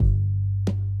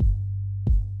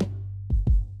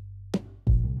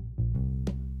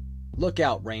Look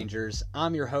out, Rangers.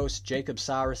 I'm your host, Jacob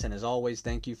Cyrus, and as always,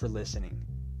 thank you for listening.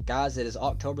 Guys, it is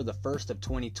October the 1st of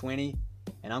 2020,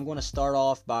 and I'm going to start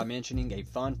off by mentioning a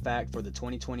fun fact for the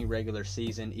 2020 regular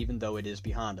season, even though it is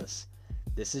behind us.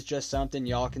 This is just something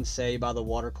y'all can say by the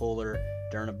water cooler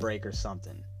during a break or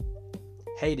something.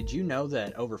 Hey, did you know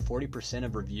that over 40%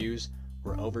 of reviews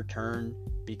were overturned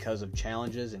because of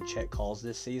challenges and check calls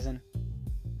this season?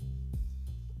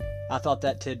 I thought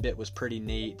that tidbit was pretty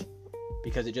neat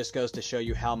because it just goes to show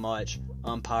you how much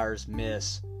umpires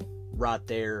miss right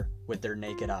there with their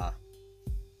naked eye.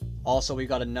 Also, we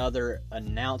got another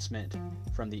announcement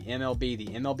from the MLB. The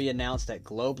MLB announced that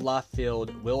Globe Life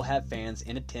Field will have fans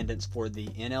in attendance for the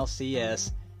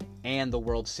NLCS and the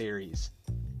World Series.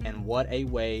 And what a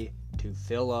way to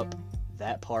fill up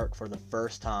that park for the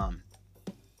first time.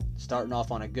 Starting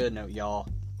off on a good note, y'all.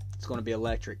 It's going to be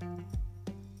electric.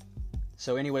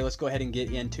 So anyway, let's go ahead and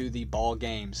get into the ball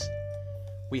games.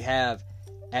 We have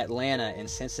Atlanta and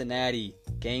Cincinnati,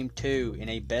 Game 2 in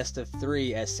a best of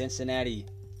 3 as Cincinnati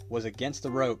was against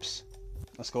the ropes.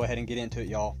 Let's go ahead and get into it,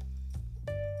 y'all.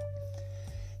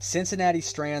 Cincinnati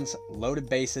strands loaded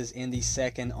bases in the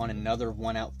second on another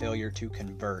one-out failure to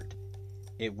convert.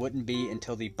 It wouldn't be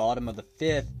until the bottom of the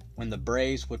 5th when the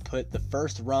Braves would put the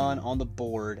first run on the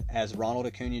board as Ronald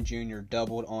Acuna Jr.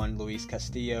 doubled on Luis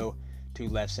Castillo to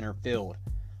left center field.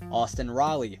 Austin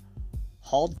Riley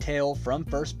hauled tail from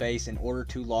first base in order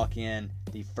to lock in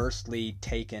the first lead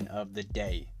taken of the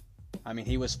day. I mean,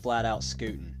 he was flat out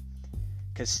scooting.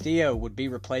 Castillo would be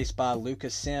replaced by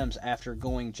Lucas Sims after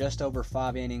going just over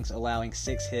 5 innings, allowing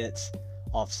 6 hits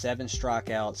off 7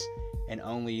 strikeouts and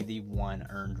only the 1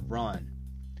 earned run.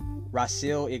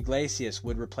 Raisel Iglesias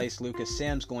would replace Lucas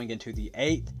Sims going into the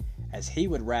 8th as he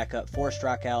would rack up 4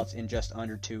 strikeouts in just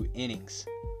under 2 innings.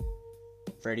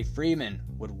 Freddie Freeman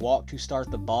would walk to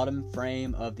start the bottom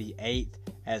frame of the 8th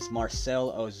as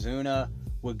Marcell Ozuna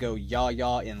would go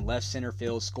yah-yah in left center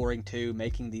field, scoring 2,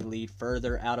 making the lead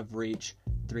further out of reach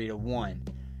 3-1.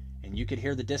 And you could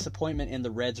hear the disappointment in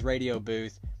the Reds radio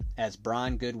booth as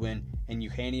Brian Goodwin and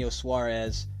Eugenio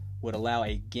Suarez would allow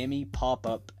a gimme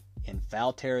pop-up in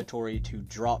foul territory to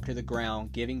drop to the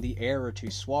ground, giving the error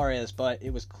to Suarez, but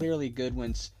it was clearly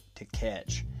Goodwin's to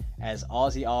catch, as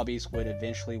Ozzie Albies would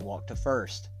eventually walk to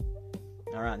first.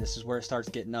 Alright, this is where it starts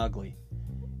getting ugly.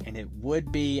 And it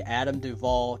would be Adam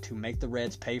Duvall to make the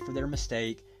Reds pay for their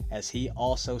mistake, as he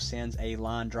also sends a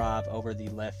line drive over the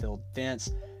left field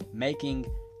fence, making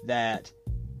that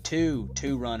 2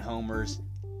 2-run homers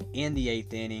in the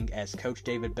 8th inning as Coach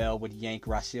David Bell would yank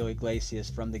Raisel Iglesias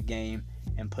from the game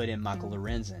and put in Michael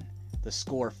Lorenzen. The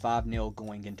score 5-0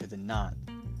 going into the 9th.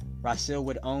 Raisel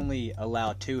would only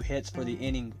allow 2 hits for the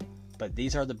inning, but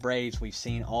these are the Braves we've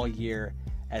seen all year.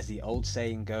 As the old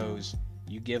saying goes,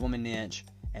 you give them an inch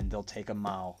and they'll take a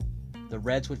mile. The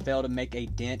Reds would fail to make a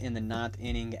dent in the 9th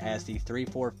inning as the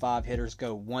 3-4-5 hitters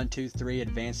go 1-2-3,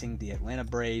 advancing the Atlanta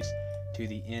Braves to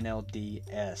the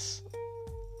NLDS.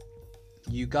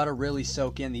 You got to really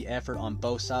soak in the effort on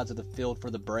both sides of the field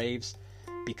for the Braves,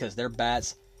 because their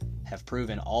bats have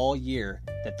proven all year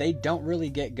that they don't really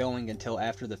get going until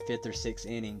after the 5th or 6th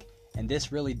inning, and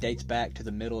this really dates back to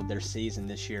the middle of their season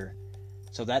this year.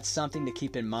 So that's something to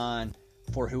keep in mind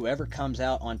for whoever comes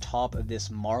out on top of this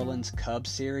Marlins-Cubs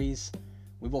series.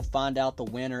 We will find out the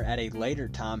winner at a later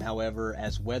time, however,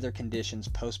 as weather conditions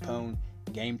postpone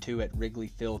Game 2 at Wrigley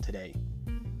Field today.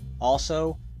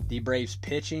 Also, the Braves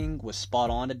pitching was spot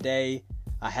on today.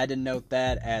 I had to note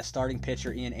that as starting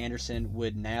pitcher Ian Anderson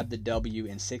would nab the W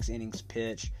in 6 innings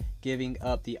pitch, giving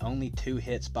up the only 2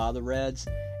 hits by the Reds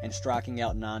and striking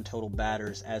out 9 total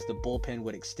batters, as the bullpen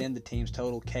would extend the team's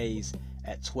total Ks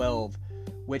at 12,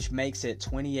 which makes it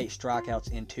 28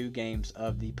 strikeouts in 2 games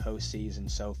of the postseason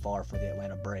so far for the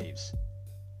Atlanta Braves.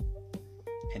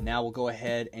 And now we'll go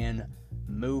ahead and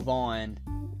move on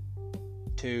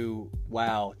to,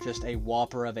 wow, just a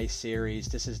whopper of a series.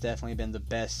 This has definitely been the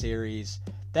best series.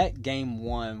 That Game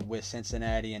 1 with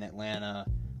Cincinnati and Atlanta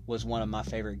was one of my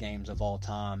favorite games of all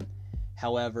time.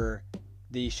 However,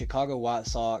 the Chicago White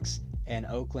Sox and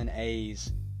Oakland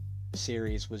A's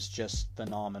series was just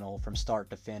phenomenal from start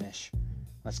to finish.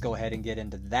 Let's go ahead and get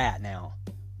into that now.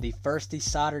 The first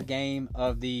decider game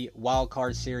of the Wild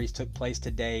Card series took place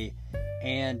today,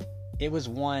 and it was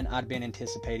one I'd been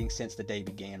anticipating since the day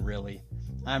began, really.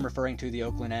 I'm referring to the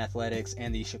Oakland Athletics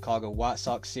and the Chicago White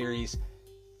Sox series.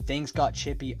 Things got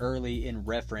chippy early in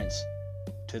reference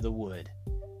to the wood.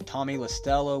 Tommy La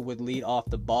Stella would lead off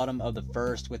the bottom of the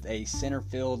first with a center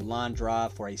field line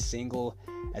drive for a single,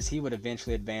 as he would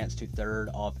eventually advance to third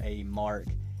off a Mark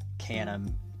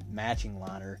Canha matching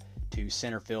liner to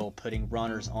center field, putting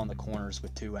runners on the corners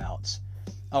with 2 outs.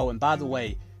 Oh, and by the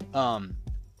way,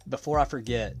 before I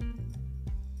forget,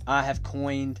 I have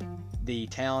coined the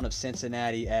town of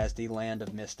Cincinnati as the land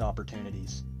of missed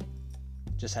opportunities.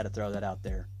 Just had to throw that out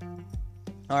there.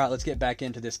 All right, let's get back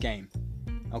into this game.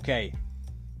 Okay.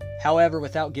 However,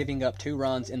 without giving up 2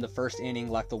 runs in the first inning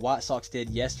like the White Sox did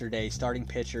yesterday, starting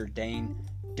pitcher Dane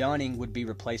Dunning would be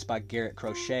replaced by Garrett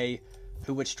Crochet,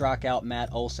 who would strike out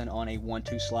Matt Olson on a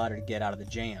 1-2 slider to get out of the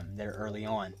jam there early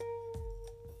on.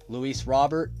 Luis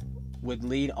Robert would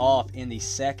lead off in the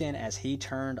second as he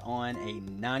turned on a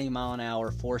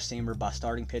 90-mile-an-hour four-seamer by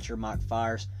starting pitcher Mike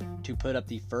Fiers to put up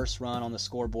the first run on the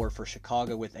scoreboard for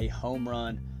Chicago with a home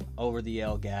run over the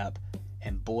L gap.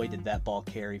 And boy, did that ball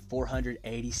carry.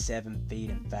 487 feet,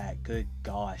 in fact. Good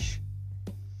gosh.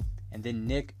 And then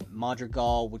Nick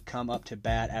Madrigal would come up to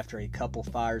bat after a couple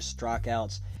Fiers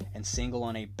strikeouts and single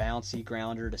on a bouncy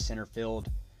grounder to center field.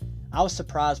 I was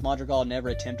surprised Madrigal never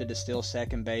attempted to steal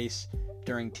second base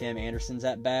during Tim Anderson's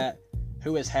at-bat,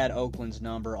 who has had Oakland's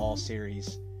number all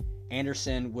series.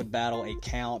 Anderson would battle a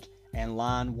count and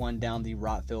line one down the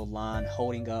right field line,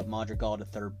 holding up Madrigal to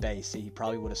third base. See, he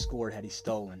probably would have scored had he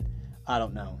stolen. I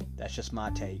don't know. That's just my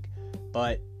take.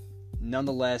 But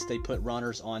nonetheless, they put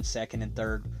runners on second and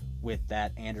third with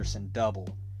that Anderson double.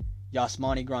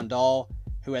 Yasmani Grandal,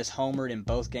 who has homered in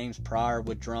both games prior,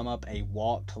 would drum up a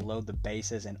walk to load the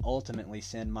bases and ultimately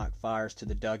send Mike Fiers to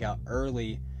the dugout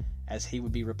early, as he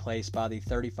would be replaced by the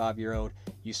 35-year-old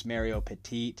Yusmeiro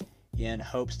Petit in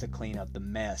hopes to clean up the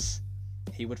mess.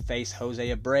 He would face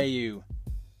Jose Abreu,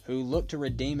 who looked to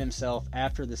redeem himself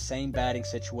after the same batting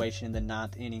situation in the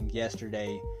 9th inning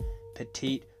yesterday.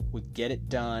 Petit would get it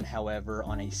done, however,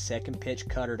 on a second pitch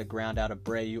cutter to ground out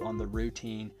Abreu on the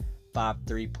routine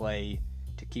 5-3 play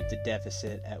to keep the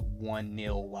deficit at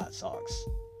 1-0 White Sox.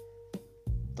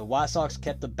 The White Sox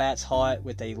kept the bats hot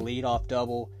with a leadoff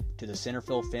double to the center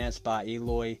field fence by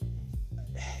Eloy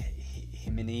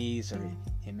Jimenez.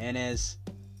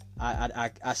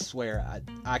 I swear,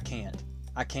 I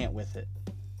can't with it.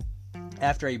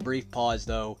 After a brief pause,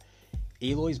 though,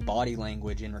 Eloy's body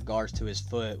language in regards to his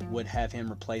foot would have him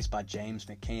replaced by James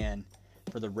McCann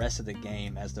for the rest of the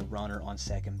game as the runner on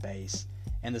second base.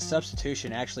 And the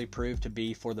substitution actually proved to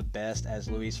be for the best,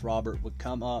 as Luis Robert would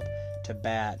come up to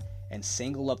bat and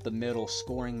single up the middle,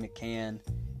 scoring McCann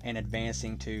and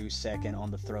advancing to second on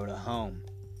the throw to home.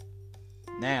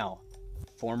 Now,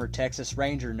 former Texas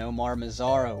Ranger Nomar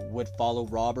Mazara would follow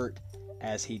Robert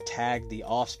as he tagged the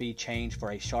off-speed change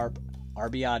for a sharp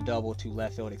RBI double to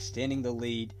left field, extending the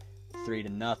lead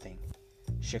 3-0.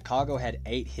 Chicago had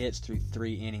 8 hits through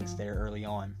 3 innings there early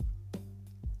on,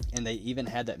 and they even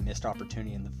had that missed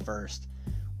opportunity in the first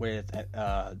with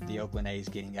the Oakland A's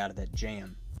getting out of that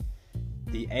jam.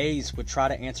 The A's would try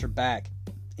to answer back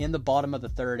in the bottom of the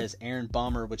third as Aaron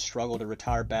Bummer would struggle to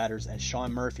retire batters as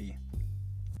Sean Murphy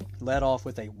led off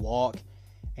with a walk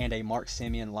and a Mark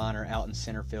Semien liner out in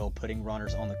center field, putting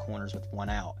runners on the corners with 1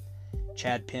 out.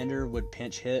 Chad Pinder would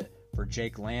pinch hit for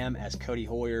Jake Lamb as Cody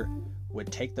Hoyer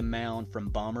would take the mound from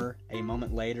Bummer. A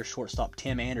moment later, shortstop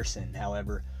Tim Anderson,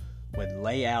 however, would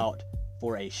lay out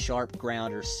for a sharp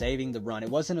grounder, saving the run. It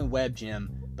wasn't a web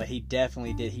gem, but he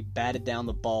definitely did. He batted down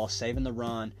the ball, saving the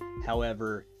run.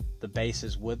 However, the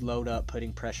bases would load up,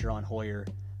 putting pressure on Hoyer,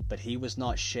 but he was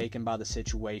not shaken by the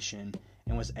situation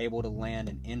and was able to land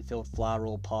an infield fly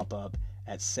roll pop-up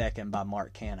at second by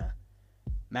Mark Canha.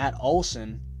 Matt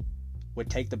Olson would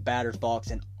take the batter's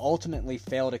box and ultimately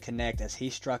fail to connect as he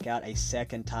struck out a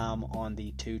second time on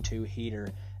the 2-2 heater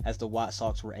as the White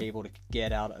Sox were able to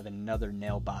get out of another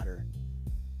nail-biter.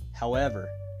 However,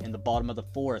 in the bottom of the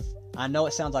fourth, I know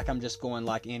it sounds like I'm just going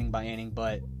like inning by inning,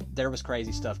 but there was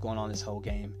crazy stuff going on this whole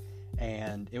game,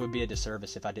 and it would be a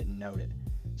disservice if I didn't note it.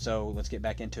 So let's get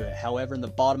back into it. However, in the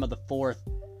bottom of the fourth,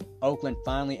 Oakland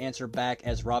finally answered back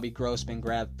as Robbie Grossman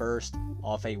grabbed first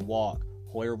off a walk.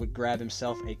 Hoyer would grab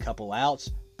himself a couple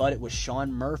outs, but it was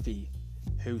Sean Murphy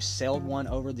who sailed one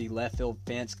over the left field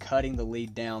fence, cutting the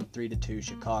lead down 3-2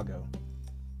 Chicago.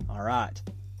 Alright,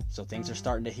 so things are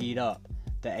starting to heat up.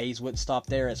 The A's wouldn't stop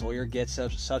there as Hoyer gets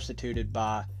substituted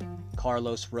by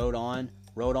Carlos Rodon.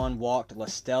 Rodon walked La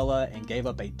Stella and gave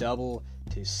up a double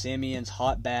to Semien's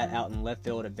hot bat out in left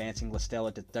field, advancing La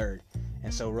Stella to third.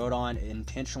 And so Rodon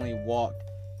intentionally walked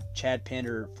Chad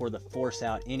Pinder for the force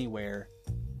out anywhere.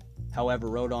 However,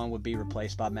 Rodon would be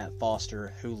replaced by Matt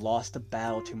Foster, who lost the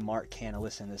battle to Mark Canha.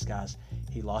 Listen to this, guys.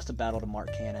 He lost the battle to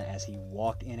Mark Canha as he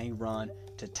walked in a run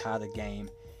to tie the game.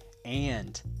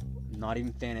 And, not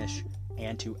even finish,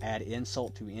 and to add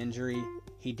insult to injury,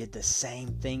 he did the same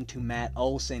thing to Matt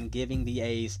Olson, giving the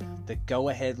A's the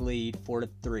go-ahead lead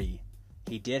 4-3.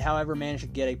 He did, however, manage to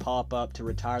get a pop-up to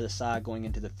retire the side going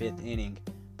into the 5th inning,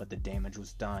 but the damage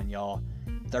was done, y'all.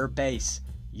 Third base,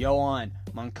 Yoan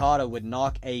Moncada would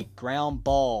knock a ground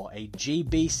ball, a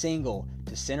GB single,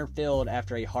 to center field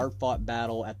after a hard-fought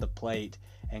battle at the plate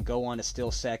and go on to steal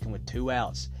second with 2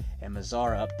 outs, and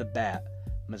Mazara up the bat.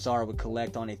 Mazara would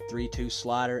collect on a 3-2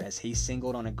 slider as he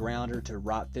singled on a grounder to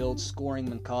right field, scoring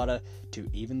Moncada to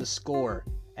even the score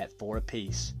at 4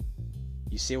 apiece.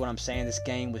 You see what I'm saying? This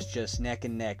game was just neck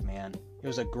and neck, man. It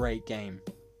was a great game.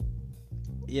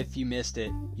 If you missed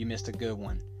it, you missed a good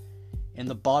one. In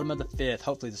the bottom of the 5th,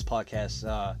 hopefully this podcast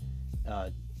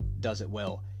does it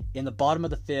well. In the bottom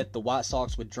of the 5th, the White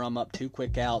Sox would drum up 2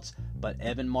 quick outs, but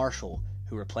Evan Marshall,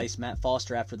 who replaced Matt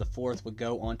Foster after the 4th, would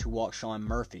go on to walk Sean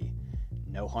Murphy.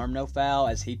 No harm, no foul,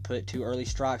 as he'd put 2 early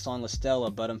strikes on La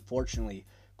Stella, but unfortunately,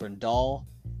 Grandal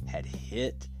had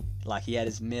hit like he had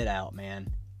his mid out, man.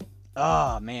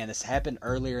 Man, this happened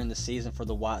earlier in the season for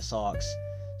the White Sox.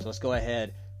 So let's go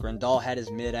ahead. Grandal had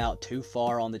his mid out too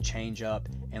far on the changeup,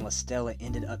 and La Stella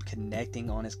ended up connecting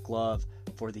on his glove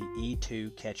for the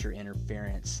E2 catcher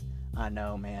interference. I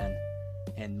know, man.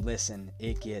 And listen,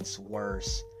 it gets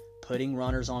worse. Putting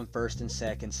runners on first and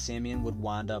second, Semien would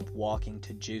wind up walking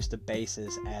to juice the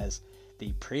bases as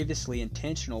the previously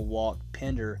intentional walk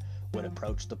Pinder would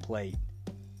approach the plate.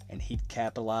 And he'd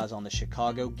capitalize on the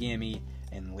Chicago gimme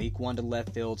and leak one to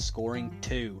left field, scoring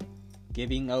 2,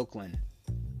 giving Oakland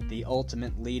the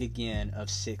ultimate lead again of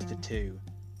 6-2.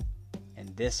 And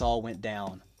this all went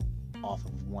down off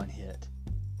of 1 hit.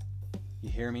 You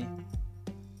hear me?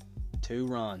 2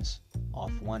 runs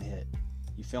off 1 hit.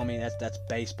 You feel me? That's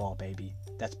baseball, baby.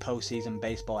 That's postseason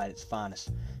baseball at its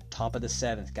finest. Top of the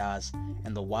 7th, guys.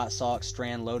 And the White Sox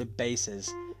strand loaded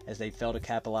bases as they failed to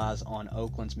capitalize on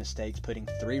Oakland's mistakes, putting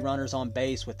 3 runners on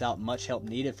base without much help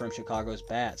needed from Chicago's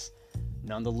bats.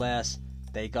 Nonetheless,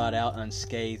 they got out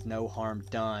unscathed, no harm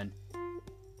done.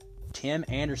 Tim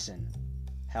Anderson,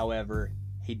 however,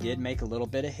 he did make a little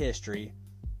bit of history,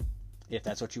 if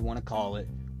that's what you want to call it,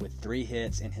 with 3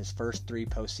 hits in his first 3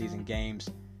 postseason games,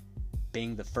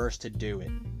 being the first to do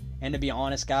it. And to be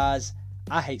honest, guys,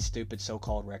 I hate stupid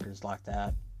so-called records like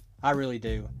that. I really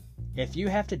do. If you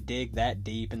have to dig that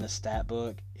deep in the stat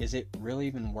book, is it really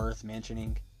even worth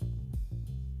mentioning?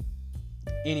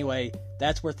 Anyway,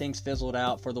 that's where things fizzled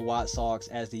out for the White Sox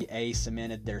as the A's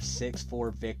cemented their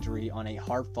 6-4 victory on a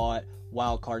hard-fought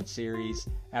wildcard series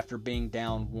after being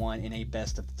down 1 in a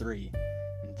best-of-3.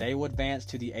 They would advance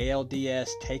to the ALDS,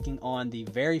 taking on the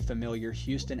very familiar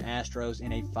Houston Astros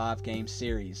in a 5-game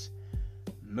series.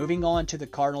 Moving on to the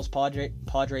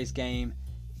Cardinals-Padres game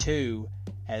 2,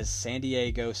 as San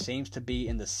Diego seems to be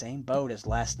in the same boat as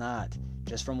last night,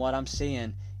 just from what I'm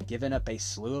seeing, giving up a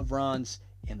slew of runs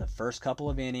in the first couple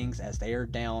of innings as they are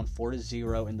down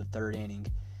 4-0 in the 3rd inning.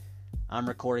 I'm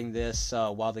recording this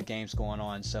while the game's going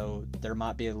on, so there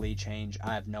might be a lead change.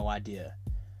 I have no idea.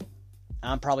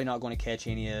 I'm probably not going to catch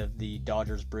any of the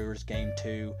Dodgers-Brewers game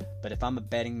 2, but if I'm a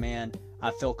betting man,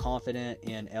 I feel confident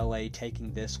in LA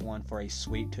taking this one for a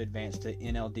sweep to advance to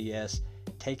NLDS,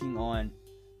 taking on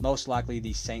most likely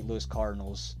the St. Louis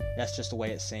Cardinals. That's just the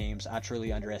way it seems. I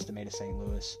truly underestimated St.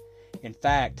 Louis. In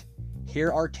fact,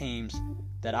 here are teams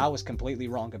that I was completely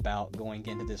wrong about going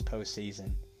into this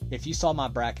postseason. If you saw my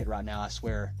bracket right now, I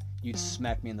swear you'd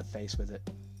smack me in the face with it.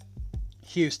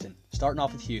 Houston, starting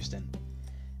off with Houston,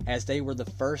 as they were the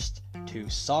first to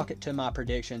sock it to my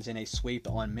predictions in a sweep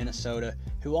on Minnesota,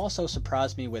 who also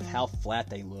surprised me with how flat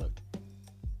they looked.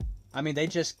 I mean, they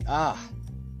just,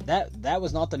 that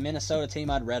was not the Minnesota team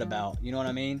I'd read about, you know what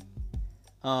I mean?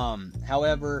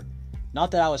 However, not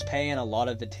that I was paying a lot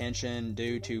of attention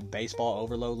due to baseball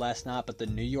overload last night, but the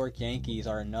New York Yankees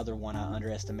are another one I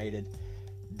underestimated.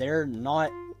 They're not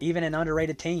even an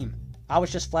underrated team. I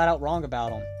was just flat out wrong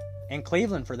about them. And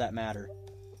Cleveland, for that matter.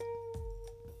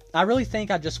 I really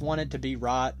think I just wanted to be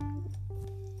right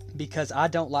because I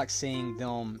don't like seeing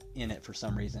them in it for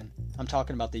some reason. I'm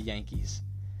talking about the Yankees.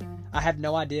 I have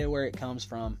no idea where it comes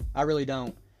from. I really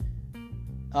don't.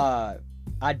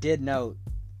 I did note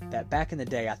that back in the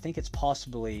day, I think it's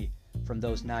possibly from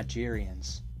those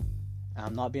Nigerians.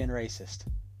 I'm not being racist.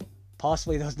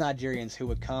 Possibly those Nigerians who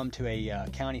would come to a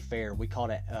county fair. We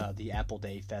called it the Apple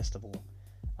Day Festival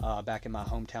back in my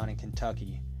hometown in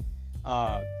Kentucky.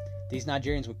 These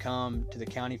Nigerians would come to the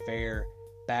county fair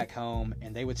back home,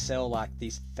 and they would sell like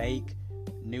these fake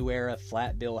New Era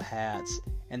flat bill hats,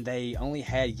 and they only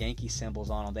had Yankee symbols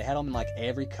on them. They had them in like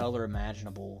every color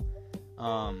imaginable.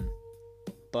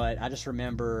 But I just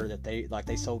remember that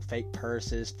they sold fake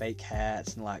purses, fake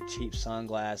hats, and like cheap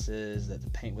sunglasses that the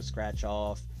paint would scratch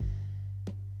off.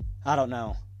 I don't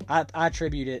know. I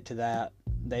attribute it to that.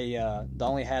 They the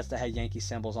only hats that had Yankee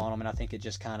symbols on them, and I think it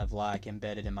just kind of like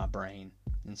embedded in my brain.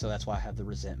 and so that's why I have the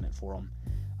resentment for them.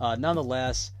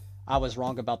 Nonetheless, I was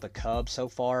wrong about the Cubs so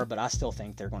far, but I still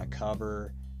think they're going to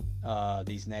cover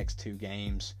these next 2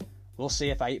 games. We'll see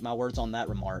if I eat my words on that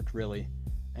remark, really.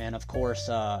 And, of course,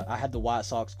 I had the White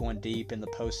Sox going deep in the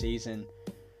postseason.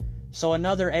 So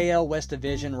another AL West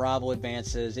Division rival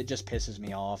advances. It just pisses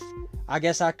me off. I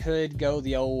guess I could go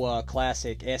the old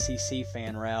classic SEC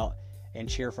fan route and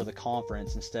cheer for the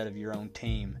conference instead of your own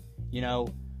team. You know,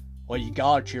 well, you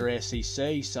got your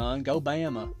SEC, son. Go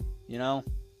Bama. You know,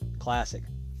 classic.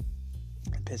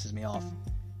 It pisses me off.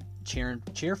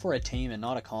 Cheer for a team and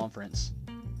not a conference.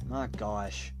 My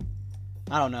gosh.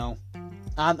 I don't know.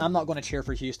 I'm not going to cheer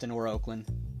for Houston or Oakland.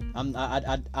 I'm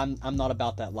not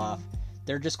about that life.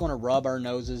 They're just going to rub our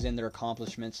noses in their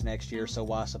accomplishments next year, so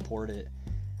why support it?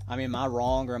 I mean, am I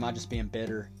wrong, or am I just being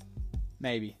bitter?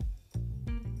 Maybe.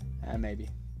 Maybe.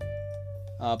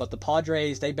 But the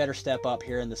Padres, they better step up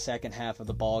here in the second half of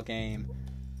the ball game,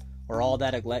 or all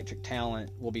that electric talent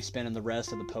will be spending the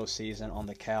rest of the postseason on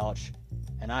the couch,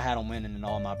 and I had them winning in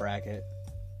all my bracket.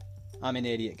 I'm an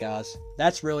idiot, guys.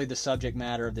 That's really the subject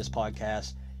matter of this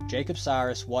podcast. Jacob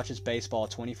Cyrus watches baseball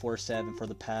 24/7 for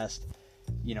the past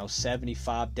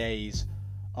 75 days,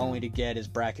 only to get his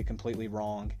bracket completely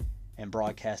wrong and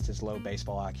broadcast his low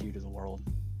baseball IQ to the world.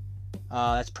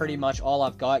 That's pretty much all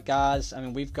I've got, guys. I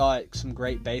mean, we've got some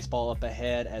great baseball up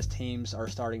ahead as teams are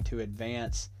starting to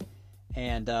advance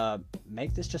and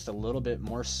make this just a little bit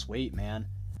more sweet, man.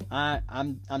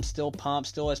 I'm still pumped,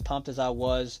 still as pumped as I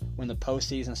was when the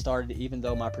postseason started, even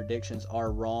though my predictions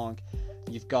are wrong.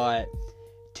 You've got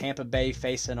Tampa Bay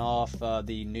facing off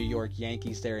the New York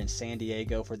Yankees there in San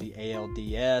Diego for the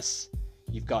ALDS.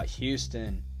 You've got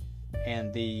Houston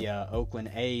and the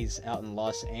Oakland A's out in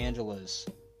Los Angeles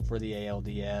for the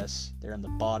ALDS. They're in the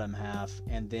bottom half.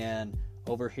 And then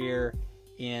over here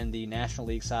in the National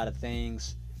League side of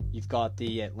things, you've got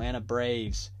the Atlanta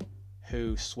Braves,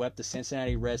 who swept the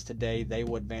Cincinnati Reds today. They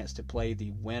will advance to play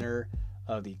the winner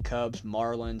of the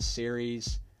Cubs-Marlins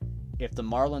series. If the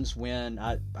Marlins win,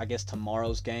 I guess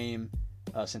tomorrow's game,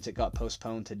 since it got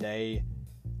postponed today,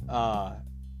 I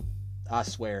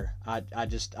swear, I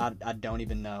don't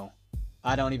even know.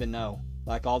 I don't even know.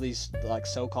 Like, all these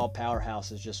so-called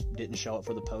powerhouses just didn't show up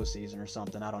for the postseason or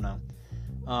something. I don't know.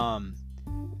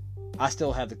 I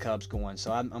still have the Cubs going,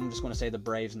 so I'm just going to say the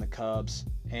Braves and the Cubs.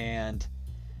 And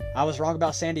I was wrong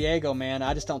about San Diego, man.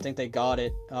 I just don't think they got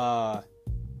it.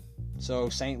 So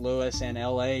St. Louis and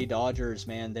LA Dodgers,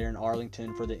 man, they're in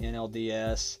Arlington for the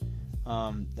NLDS.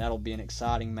 That'll be an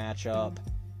exciting matchup.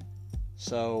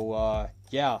 So,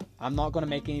 yeah, I'm not going to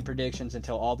make any predictions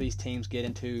until all these teams get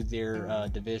into their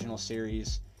divisional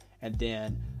series, and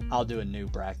then I'll do a new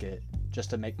bracket just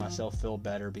to make myself feel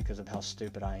better because of how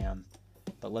stupid I am.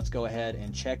 But let's go ahead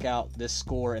and check out this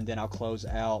score, and then I'll close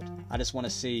out. I just want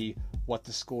to see what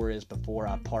the score is before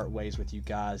I part ways with you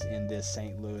guys in this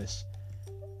St. Louis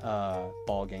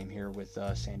ball game here with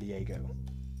San Diego.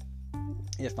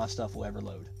 If my stuff will ever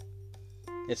load.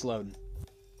 It's loading.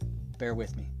 Bear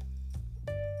with me.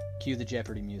 Cue the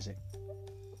Jeopardy music.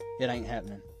 It ain't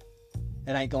happening.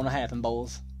 It ain't gonna happen,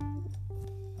 boys.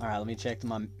 Alright, let me check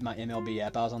my MLB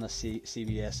app. I was on the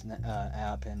CBS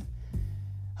app, and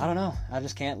I don't know. I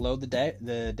just can't load the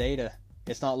data.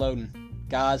 It's not loading.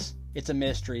 Guys, it's a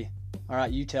mystery.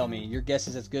 Alright, you tell me. Your guess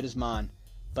is as good as mine.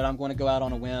 But I'm going to go out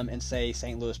on a whim and say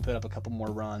St. Louis put up a couple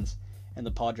more runs, and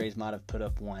the Padres might have put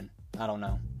up one. I don't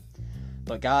know.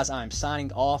 But guys, I'm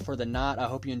signing off for the night. I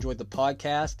hope you enjoyed the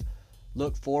podcast.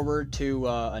 Look forward to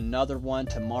another one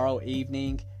tomorrow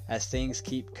evening as things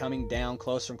keep coming down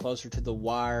closer and closer to the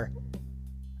wire.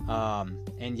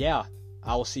 And yeah,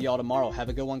 I will see y'all tomorrow. Have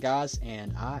a good one, guys,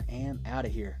 and I am out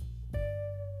of here.